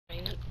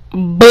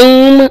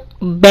Boom,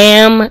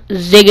 bam,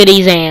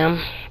 ziggity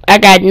zam. I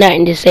got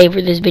nothing to say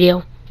for this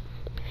video.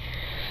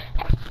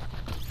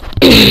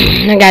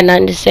 I got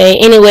nothing to say.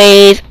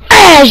 Anyways,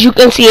 as you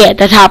can see at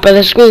the top of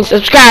the screen,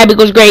 subscribe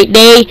equals great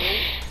day.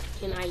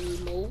 Can I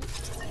emote?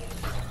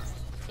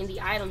 In the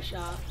item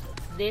shop,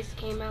 this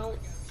came out,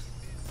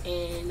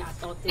 and I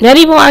thought this that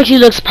emote actually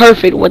looks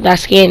perfect with that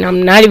skin.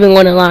 I'm not even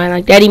gonna lie,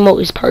 like that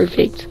emote is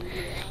perfect.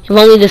 If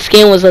only the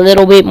skin was a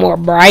little bit more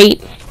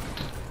bright.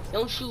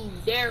 Don't you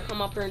dare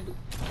come up here and do.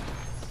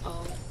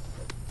 Oh.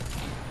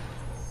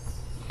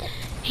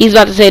 He's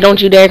about to say,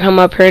 don't you dare come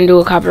up here and do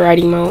a copyright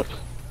emote.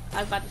 I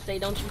was about to say,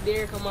 don't you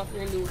dare come up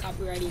here and do a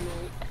copyright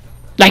emote.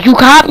 Like you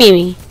copy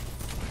me.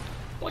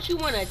 What, you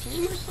want a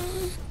team or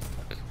something?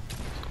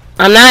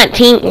 I'm not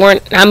team.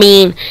 I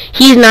mean,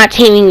 he's not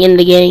teaming in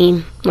the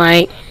game.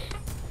 Like,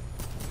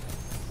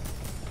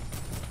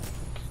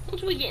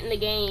 once we get in the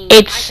game,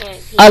 it's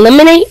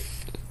eliminate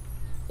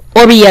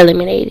or be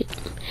eliminated.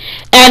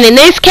 And in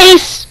this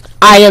case,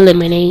 I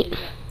eliminate.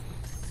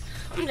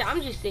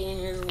 I'm just sitting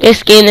here. This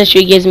skin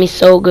industry gives me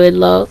so good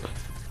luck.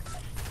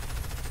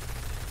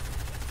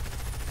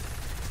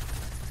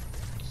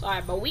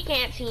 Sorry, but we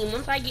can't team.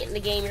 Once I get in the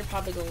game, you're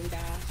probably gonna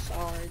die.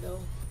 Sorry, though.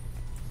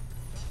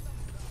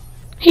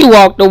 He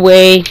walked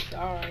away.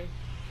 Sorry.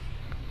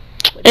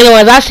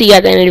 Anyways, I'll see you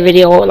at the end of the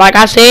video. Like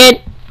I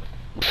said,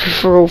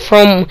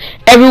 from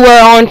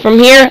everywhere on from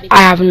here,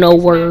 I have no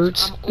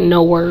words.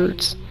 No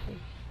words.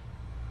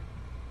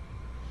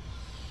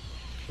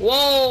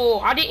 Whoa,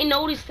 I didn't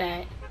notice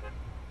that.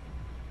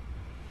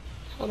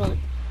 Hold on.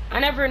 I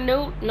never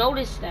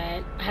noticed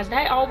that. Has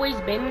that always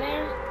been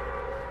there?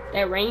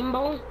 That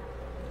rainbow?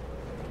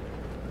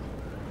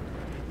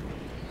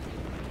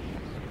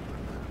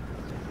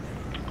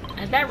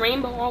 Has that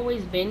rainbow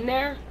always been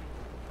there?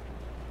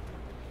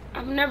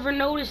 I've never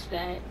noticed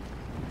that.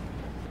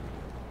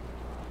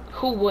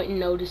 Who wouldn't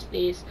notice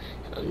this?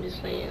 I'm just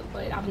saying,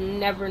 but I've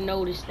never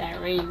noticed that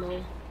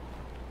rainbow.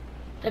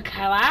 The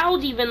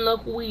clouds even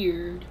look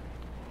weird.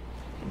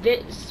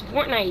 This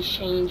Fortnite is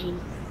changing.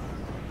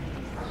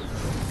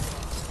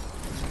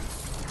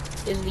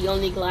 This is the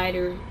only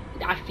glider.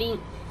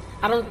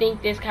 I don't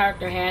think this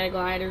character had a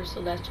glider,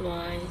 so that's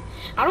why.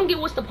 I don't get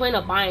what's the point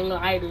of buying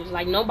gliders.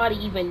 Like, nobody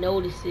even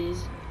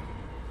notices.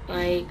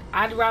 Like,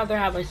 I'd rather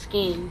have a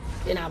skin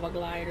than have a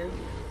glider.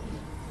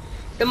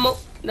 The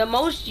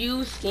most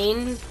used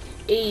skin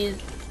is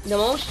the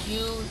most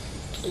used.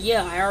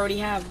 Yeah, I already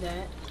have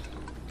that.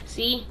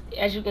 See,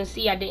 as you can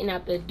see, I didn't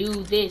have to do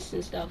this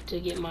and stuff to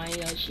get my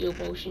shield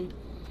potion.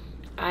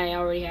 I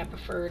already have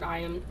preferred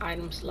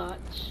item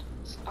slots.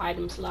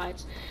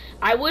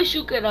 I wish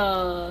you could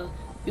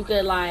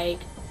like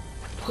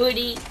put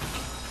it.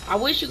 I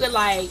wish you could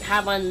like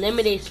have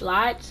unlimited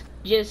slots,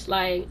 just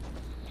like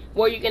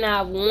where you can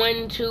have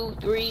 1, 2,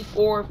 3,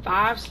 4,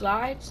 5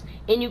 slots,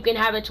 and you can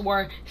have it to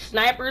where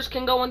snipers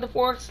can go in the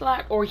 4th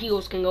slot or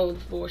heals can go in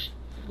the fourth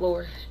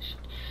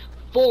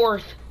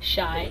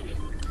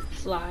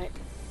slot.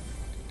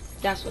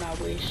 That's what I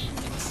wish.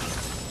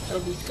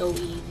 It'll be so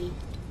easy.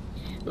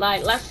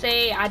 Like, let's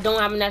say I don't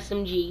have an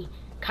SMG.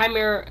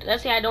 Chimera,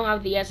 let's say I don't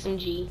have the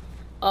SMG.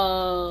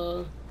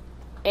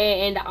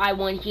 And I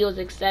want heals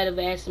instead of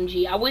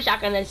SMG. I wish I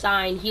can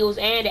assign heals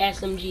and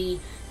SMG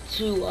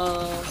to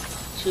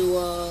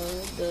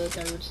the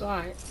 3rd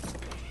slot.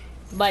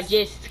 But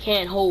just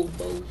can't hold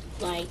both.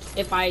 Like,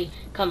 if I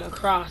come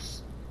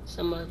across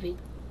some of it.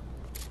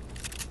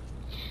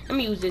 Let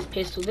me use this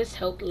pistol. This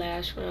helped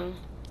last round.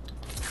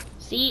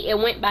 See, it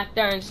went back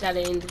there instead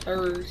of in the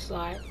 3rd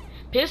slot.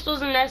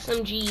 Pistols and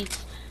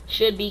SMGs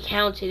should be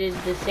counted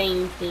as the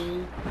same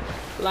thing.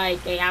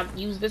 Like, they have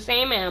used the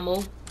same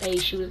ammo. They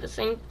shoot at the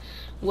same.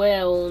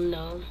 Well,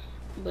 no,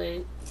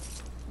 but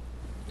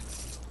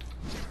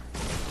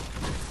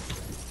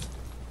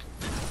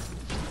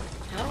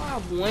how do I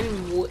have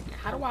one wood?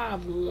 How do I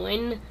have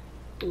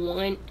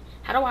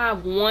How do I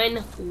have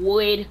one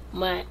wood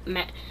mat?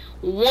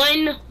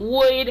 One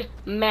wood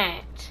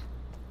mat.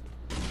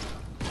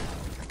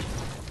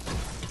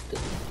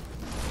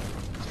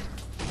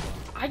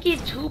 I get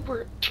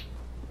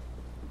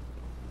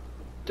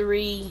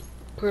 3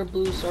 per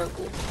blue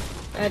circle.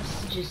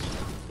 That's just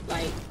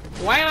like,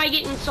 why am I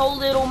getting so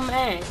little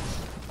mats?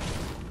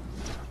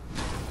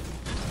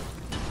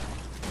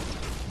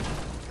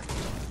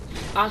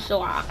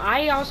 Also,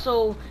 I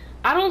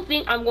don't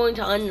think I'm going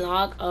to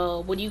unlock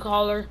what do you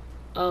call her?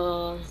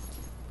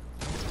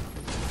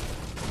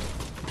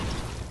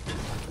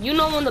 You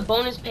know, on the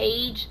bonus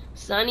page,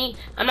 Sunny.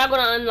 I'm not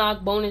gonna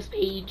unlock bonus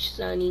page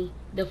Sunny,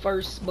 the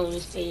first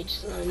bonus page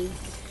Sunny,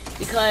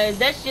 because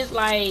that's just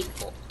like,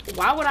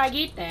 why would I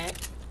get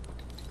that?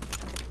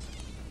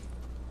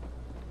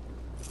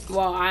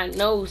 Well, I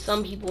know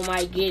some people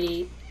might get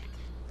it.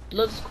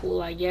 Looks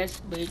cool, I guess,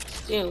 but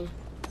still.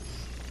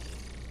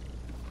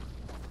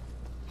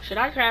 Should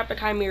I craft a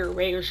Chimera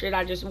Ray, or should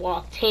I just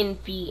walk 10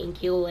 feet and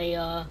kill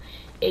a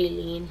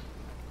alien?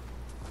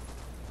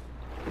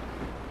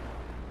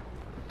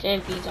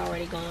 10 feet's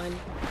already gone.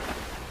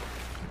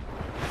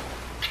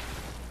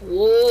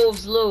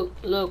 Wolves, look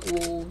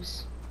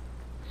wolves.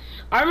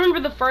 I remember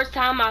the first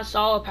time I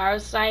saw a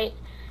parasite,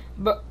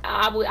 but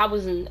I was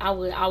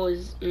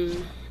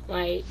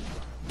like,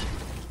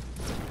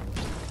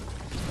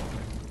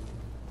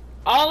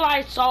 all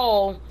I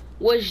saw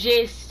was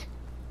just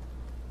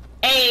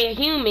a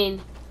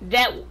human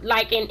that,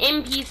 like an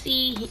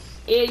NPC-ish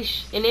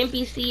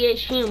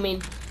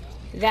human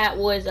that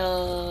was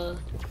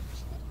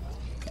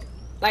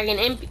like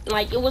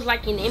it was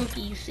like an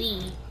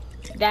NPC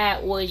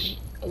that was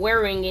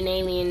wearing an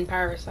alien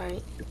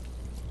parasite.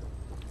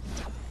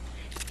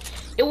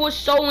 It was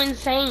so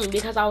insane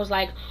because I was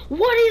like,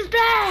 what is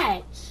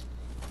that?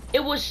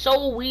 It was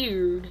so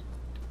weird.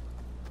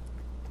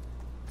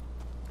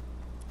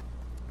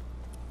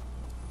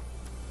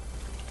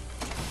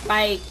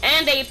 Like,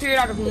 and they appeared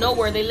out of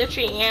nowhere. They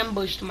literally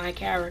ambushed my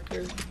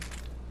character.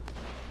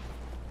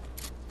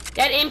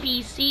 That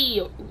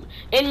NPC,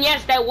 and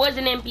yes, that was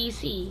an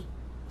NPC.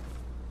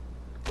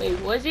 Wait,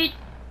 was it?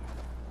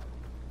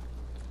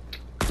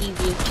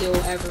 Easiest kill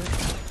ever.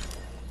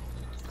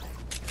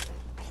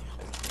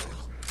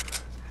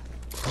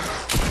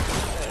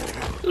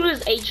 You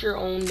just ate your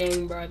own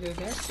dang brother.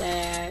 That's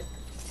sad.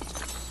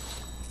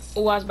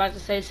 Oh, I was about to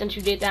say, since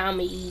you did that, I'm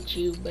gonna eat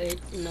you, but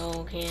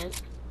no, can't.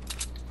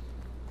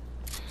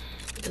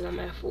 Because I'm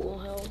at full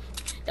health.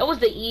 That was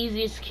the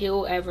easiest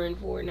kill ever in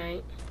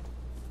Fortnite.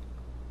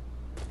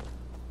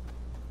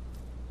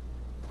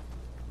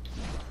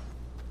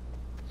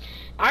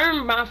 I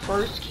remember my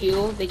first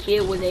kill, the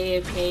kid was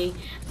AFK.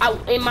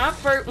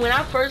 When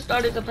I first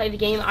started to play the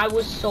game, I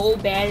was so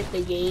bad at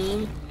the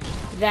game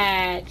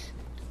that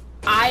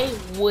I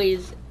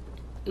was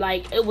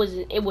like, it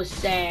was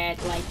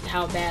sad, like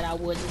how bad I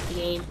was at the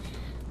game.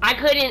 I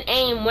couldn't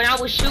aim. When I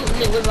was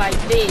shooting, it was like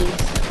this.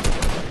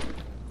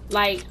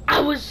 Like,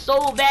 I was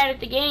so bad at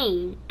the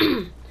game.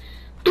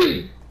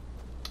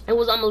 It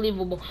was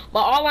unbelievable. But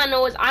all I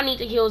know is I need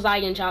to kill Zai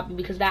and Choppy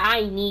because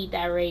I need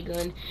that ray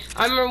gun.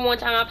 I remember one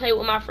time I played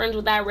with my friends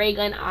with that ray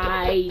gun.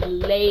 I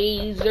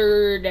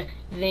lasered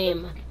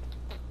them.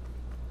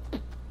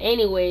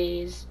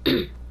 Anyways.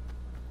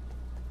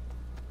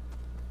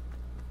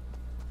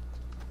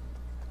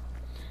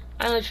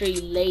 I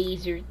literally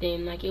lasered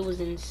them. Like, it was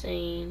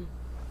insane.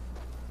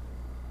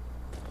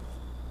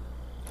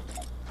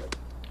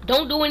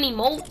 Don't do an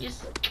emote.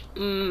 Just,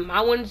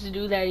 I wanted to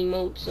do that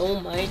emote so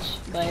much,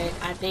 but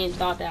I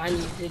thought that I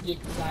needed to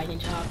get the Zai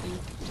and Choppy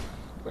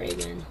ray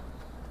gun.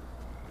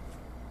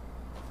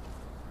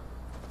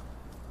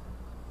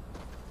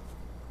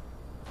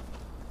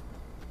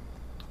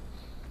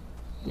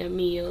 Let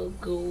me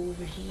go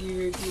over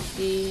here, get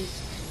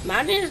this.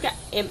 Imagine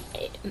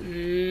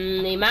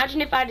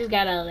if I just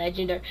got a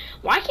legendary.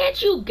 Why can't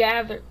you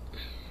gather?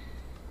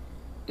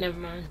 Never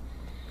mind.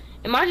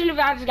 Imagine if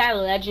I just got a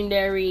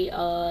legendary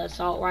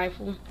assault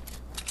rifle.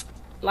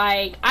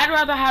 Like, I'd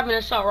rather have an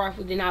assault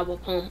rifle than have a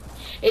pump.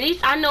 At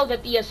least I know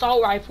that the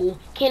assault rifle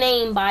can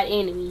aim by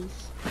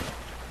enemies.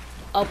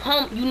 A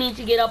pump, you need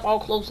to get up all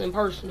close and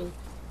personal.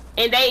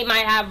 And they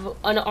might have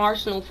an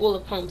arsenal full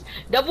of pumps.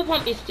 Double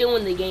pump is still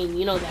in the game,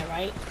 you know that,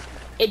 right?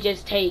 It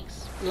just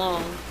takes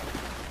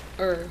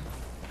longer.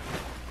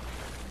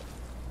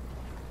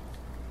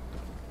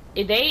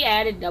 If they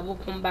added double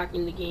pump back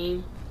in the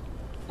game,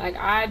 like,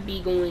 I'd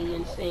be going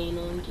insane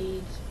on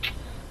kids.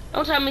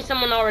 Don't tell me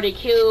someone already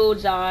killed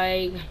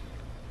Zai.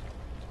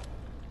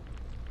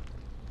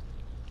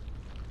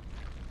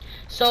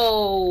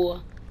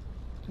 So,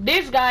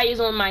 this guy is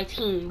on my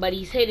team, but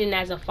he's hidden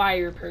as a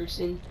fire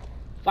person.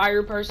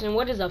 Fire person?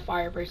 What is a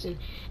fire person?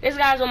 This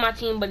guy's on my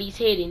team, but he's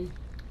hidden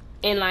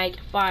in, like,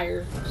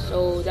 fire.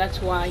 So, that's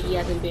why he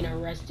hasn't been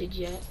arrested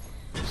yet.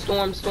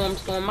 Storm, storm,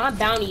 storm. My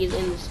bounty is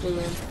in the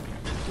storm.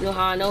 You know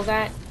how I know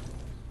that?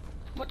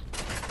 What?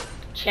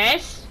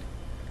 Chest?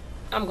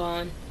 I'm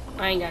gone.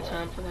 I ain't got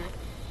time for that.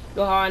 You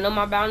know how I know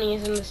my bounty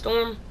is in the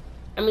storm?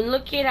 I mean,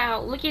 look at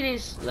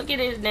his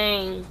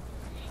dang.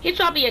 He's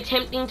probably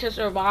attempting to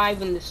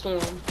survive in the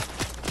storm.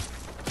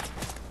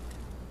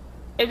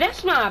 If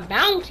that's not a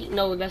bounty,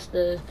 no, that's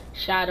the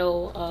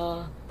shadow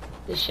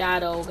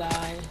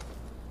guy.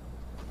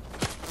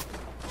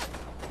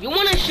 You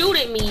wanna shoot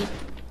at me?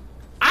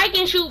 I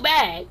can shoot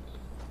back.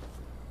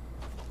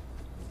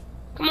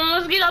 Come on,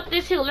 let's get up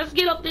this hill. Let's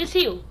get up this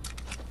hill.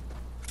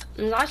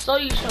 And I saw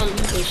you something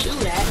you can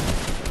shoot at.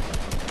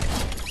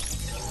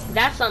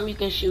 That's something you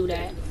can shoot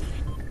at.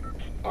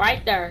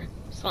 Right there.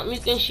 Something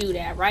you can shoot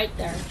at. Right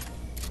there.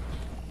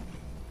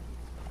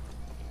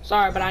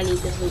 Sorry, but I need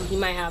this loot. He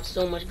might have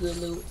so much good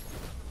loot.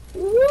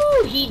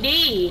 Woo! He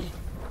did.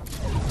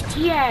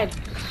 He had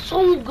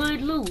so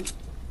good loot.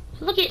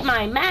 Look at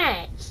my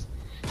mats.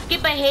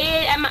 Skip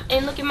ahead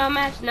and look at my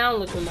mats. Now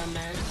look at my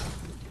mats.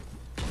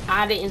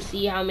 I didn't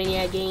see how many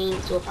I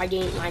gained, so if I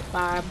gained like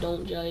 5,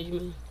 don't judge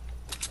me.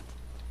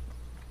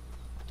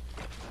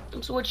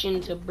 I'm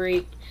switching to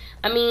brick.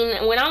 I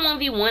mean, when I'm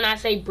 1v1, I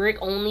say brick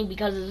only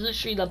because it's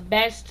literally the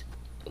best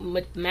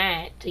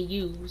mat to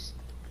use.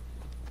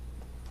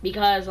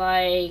 Because,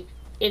 like,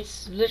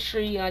 it's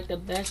literally like the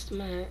best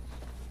mat.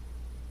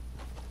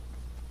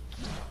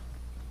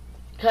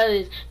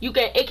 Because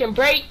it can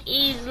break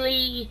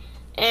easily.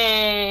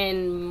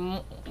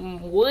 And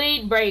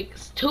wood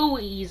breaks too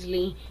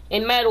easily,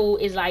 and metal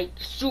is like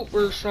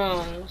super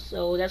strong.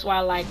 So that's why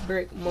I like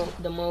brick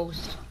the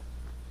most.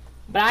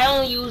 But I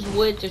only use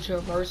wood to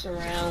traverse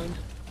around.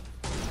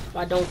 If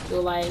I don't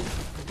feel like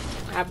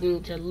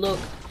having to look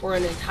for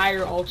an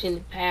entire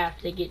alternate path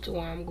to get to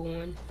where I'm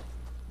going.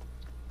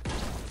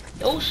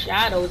 Those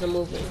shadows are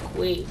moving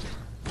quick.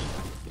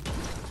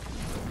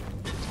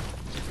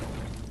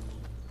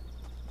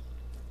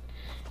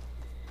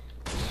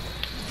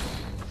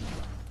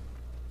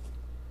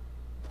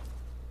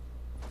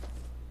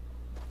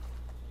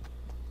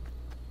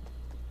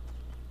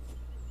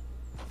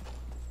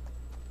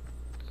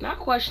 My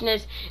question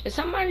is, if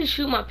somebody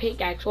shoot my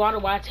pickaxe, why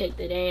do I take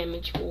the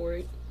damage for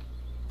it?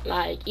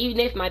 Like, even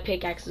if my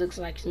pickaxe looks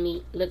like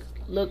me,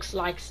 looks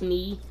like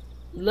me,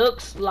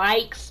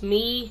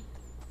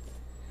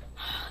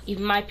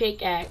 even my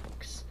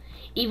pickaxe,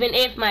 even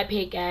if my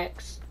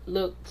pickaxe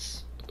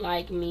looks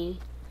like me.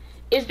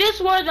 Is this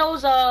where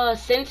those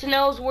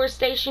sentinels were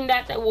stationed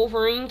at that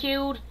Wolverine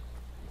killed?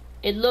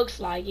 It looks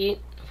like it.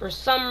 For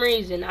some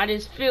reason, I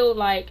just feel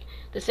like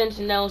the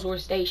sentinels were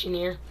stationed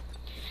here.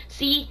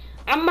 See,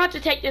 I'm about to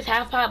take this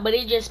half pot, but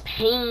it just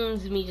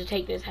pains me to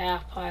take this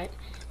half pot.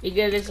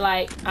 Because it's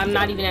like, I'm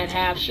not even at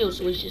half shield,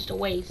 so it's just a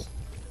waste.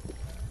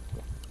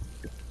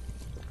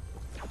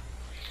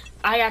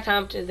 I got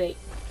time to take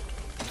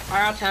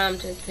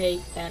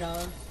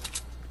that,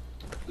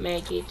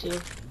 med kit too.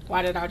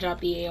 Why did I drop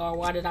the AR?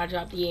 Why did I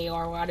drop the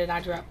AR? Why did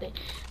I drop that?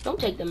 Don't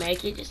take the med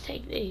kit, just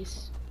take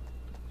this.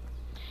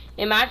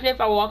 Imagine if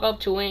I walk up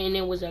to it and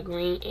it was a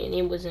green,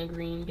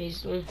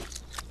 pistol.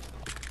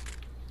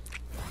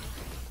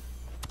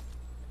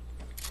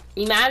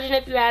 Imagine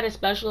if you had a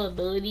special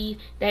ability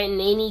that in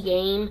any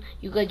game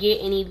you could get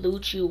any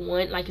loot you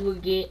want, like you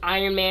could get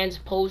Iron Man's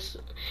post.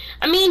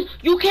 I mean,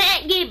 you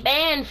can't get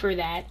banned for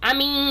that. I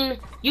mean,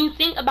 you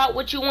think about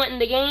what you want in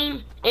the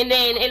game, and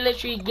then it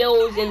literally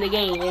goes in the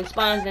game and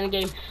spawns in the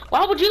game.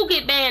 Why would you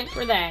get banned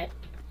for that?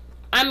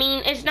 I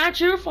mean, it's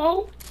not your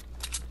fault.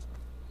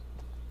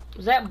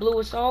 Was that blue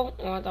assault?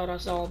 Oh, I thought I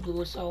saw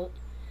blue assault.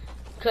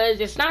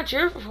 Because it's not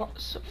your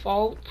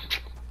fault.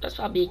 That's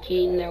probably a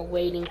kid in there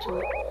waiting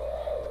to...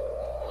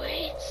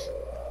 Wait.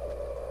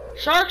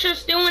 Sharks are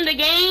still in the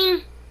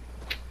game?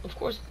 Of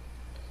course.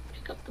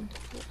 Pick up the...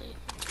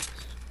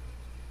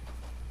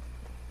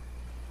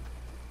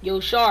 Yo,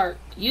 Shark.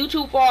 You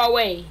too far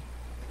away.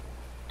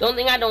 Don't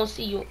think I don't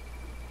see you.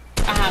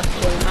 I have to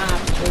kill him.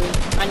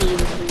 I need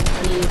him.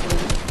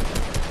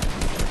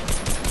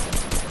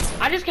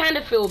 I just kind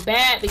of feel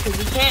bad because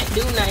he can't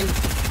do nothing.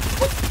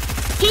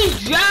 He's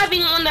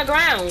driving on the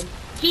ground.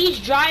 He's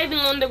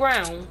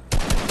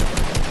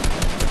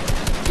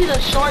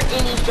a shark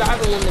and he's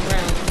driving on the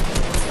ground.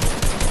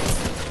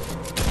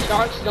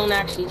 Sharks don't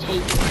actually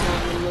take the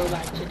time when they're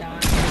about to die.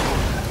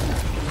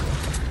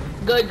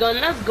 Good gun,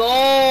 let's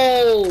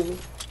go!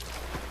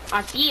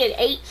 I see it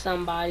ate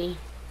somebody.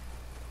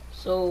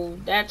 So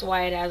that's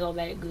why it has all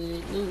that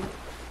good loot.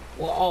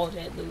 Well, all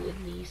that loot at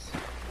least.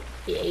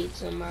 It ate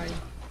somebody.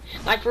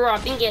 Like for real, I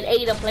think it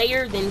ate a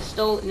player, then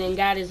stole and then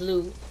got his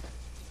loot.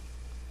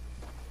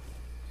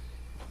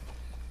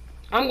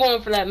 I'm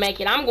going for that make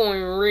it. I'm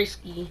going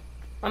risky.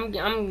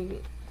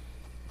 Ooh,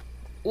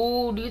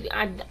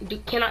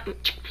 can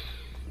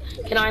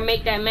I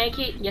make that make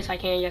it? Yes, I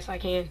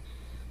can.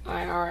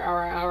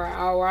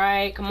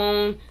 Alright. Come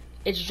on.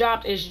 It's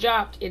dropped. It's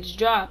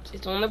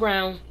on the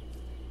ground.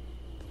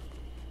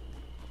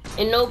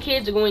 And no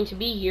kids are going to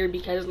be here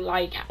because,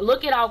 like,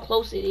 look at how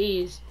close it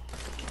is.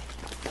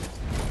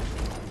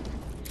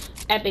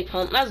 Epic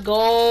pump. Let's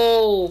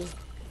go.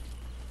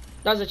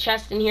 There's a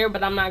chest in here,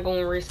 but I'm not going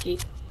to risk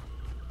it.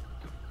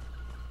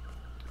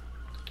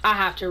 I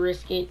have to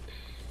risk it.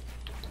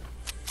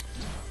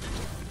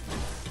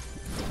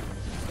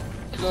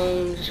 Come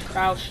on,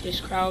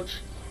 just crouch.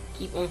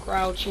 Keep on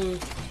crouching.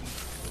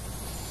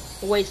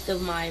 Waste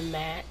of my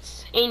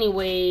mats.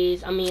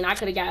 Anyways, I mean, I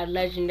could have got a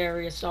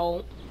legendary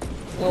assault.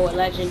 Well, a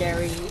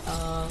legendary,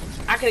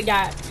 I could have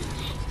got...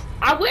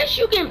 I wish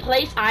you can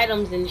place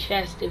items in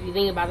chests if you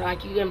think about it.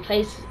 Like, you can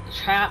place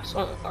traps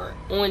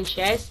on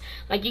chests.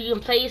 Like, you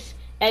can place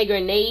a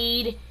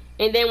grenade,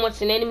 and then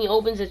once an enemy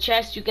opens a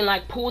chest, you can,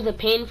 like, pull the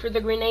pin for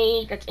the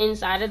grenade that's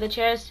inside of the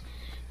chest.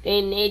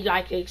 Then it,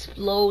 like,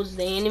 explodes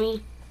the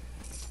enemy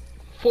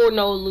for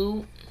no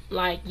loot.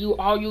 Like,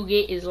 all you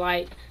get is,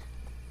 like,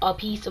 a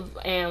piece of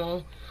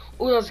ammo.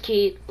 Ooh, there's a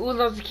kid.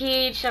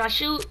 Should I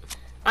shoot?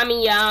 I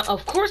mean, yeah,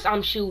 of course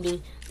I'm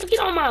shooting. Look at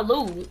all my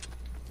loot.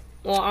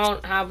 Well, I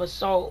don't have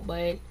assault,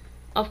 but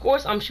of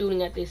course I'm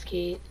shooting at this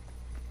kid.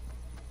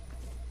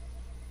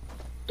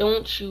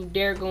 Don't you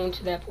dare go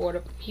into that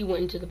porta. He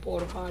went into the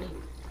porta potty.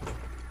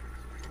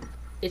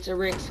 It's a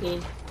Rick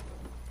skin.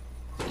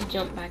 He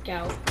jumped back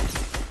out.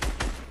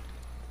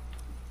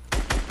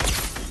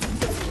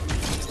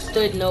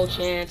 Stood no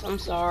chance. I'm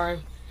sorry.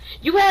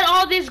 You had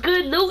all this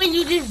good loot and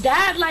you just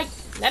died. Like,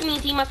 that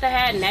means he must have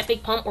had an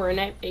epic pump or an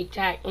epic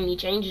tack and he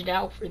changed it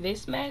out for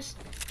this mess.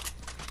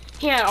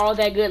 He had all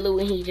that good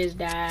loot and he just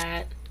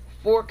died.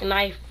 Fork,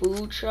 knife,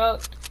 food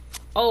truck.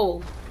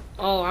 Oh,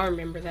 I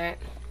remember that.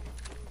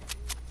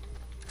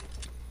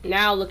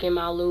 Now look at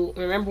my loot.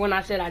 Remember when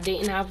I said I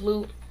didn't have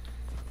loot?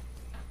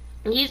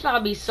 He's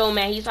probably so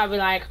mad. He's probably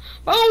like,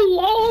 bro,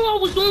 all I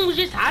was doing was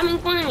just having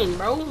fun,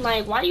 bro.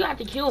 Like, why do you have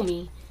to kill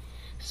me?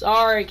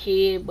 Sorry,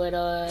 kid, but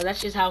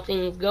that's just how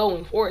things go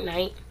in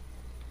Fortnite.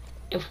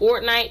 In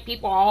Fortnite,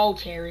 people are all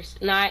terrorists.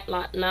 Not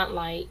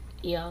like,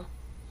 yeah.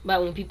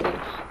 But when people in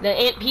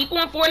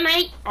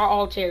Fortnite are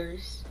all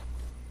terrorists.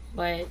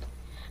 But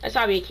that's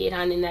probably a kid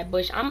hiding in that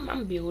bush.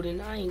 I'm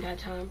building. I ain't got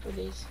time for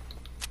this.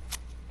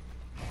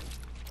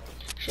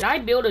 Should I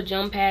build a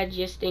jump pad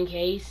just in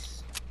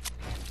case?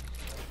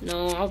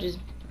 No, I'll just...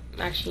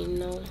 Actually,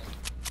 no.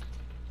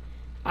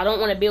 I don't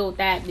want to build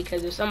that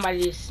because if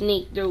somebody just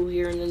sneak through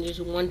here and then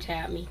just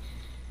one-tap me.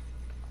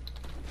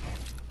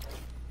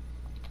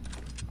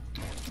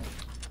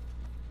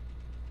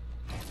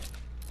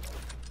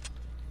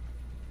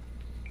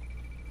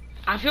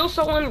 I feel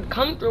so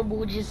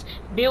uncomfortable just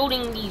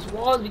building these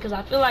walls because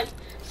I feel like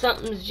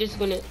something's just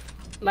gonna...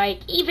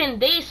 Like, even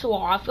this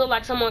wall, I feel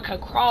like someone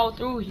could crawl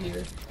through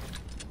here.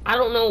 I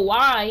don't know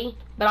why,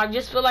 but I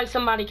just feel like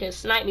somebody could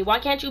snipe me. Why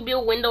can't you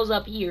build windows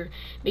up here?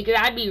 Because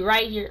I'd be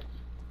right here.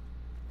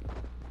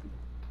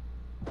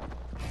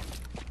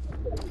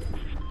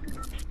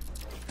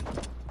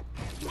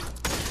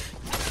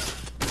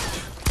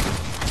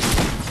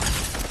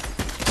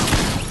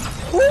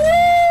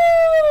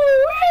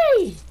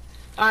 Woo-wee!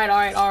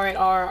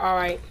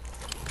 Alright.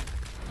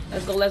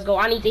 Let's go.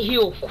 I need to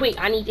heal. Quick,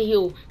 I need to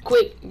heal.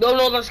 Quick.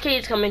 No, those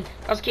kids coming.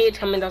 Those kids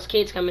coming.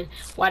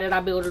 Why did I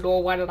build a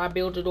door? Why did I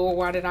build the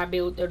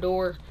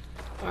door?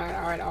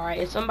 Alright.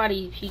 Is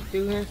somebody peek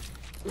through here?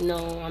 No,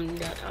 I'm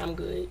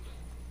good.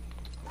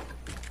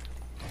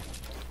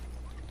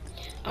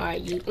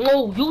 Alright,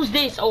 use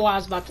this. Oh, I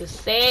was about to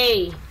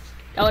say.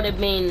 That would have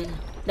been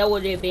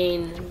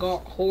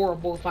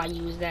horrible if I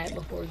used that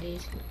before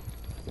this.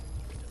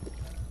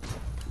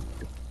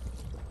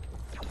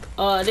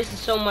 This is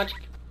so much.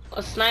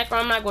 A sniper?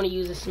 I'm not going to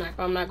use a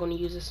sniper.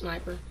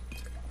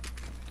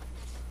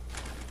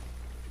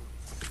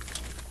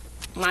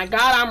 My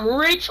God, I'm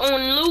rich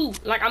on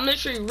loot. Like, I'm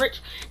literally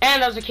rich.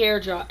 And there's a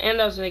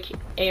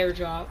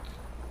airdrop.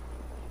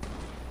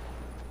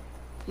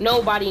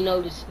 Nobody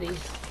noticed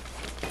this.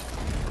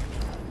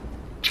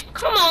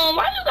 Come on,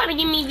 why you gotta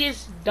give me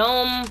this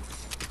dumb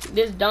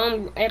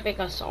epic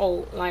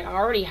assault? Like, I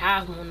already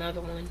have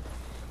another one.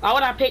 Why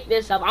would I pick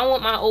this up? I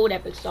want my old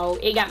epic assault.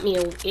 It got me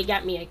a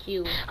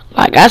kill.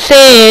 Like I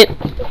said,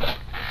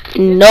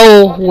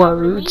 no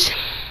words.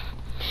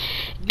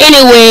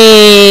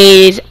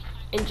 Anyways,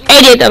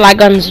 hit the like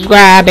and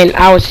subscribe, and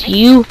I will see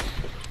you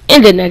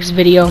in the next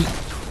video.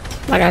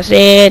 Like I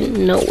said,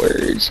 no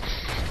words.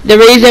 The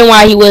reason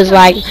why he was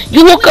like,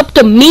 you walk up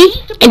to me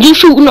and you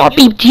shoot an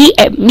RPG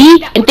at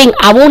me and think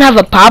I won't have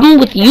a problem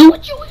with you?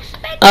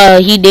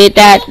 He did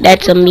that.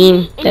 That's a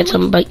meme that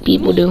some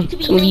people do.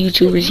 Some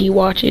YouTubers he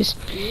watches.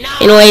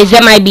 Anyways,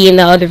 that might be in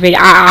the other video.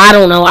 I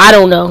don't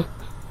know.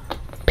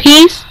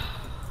 Peace,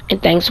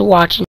 and thanks for watching.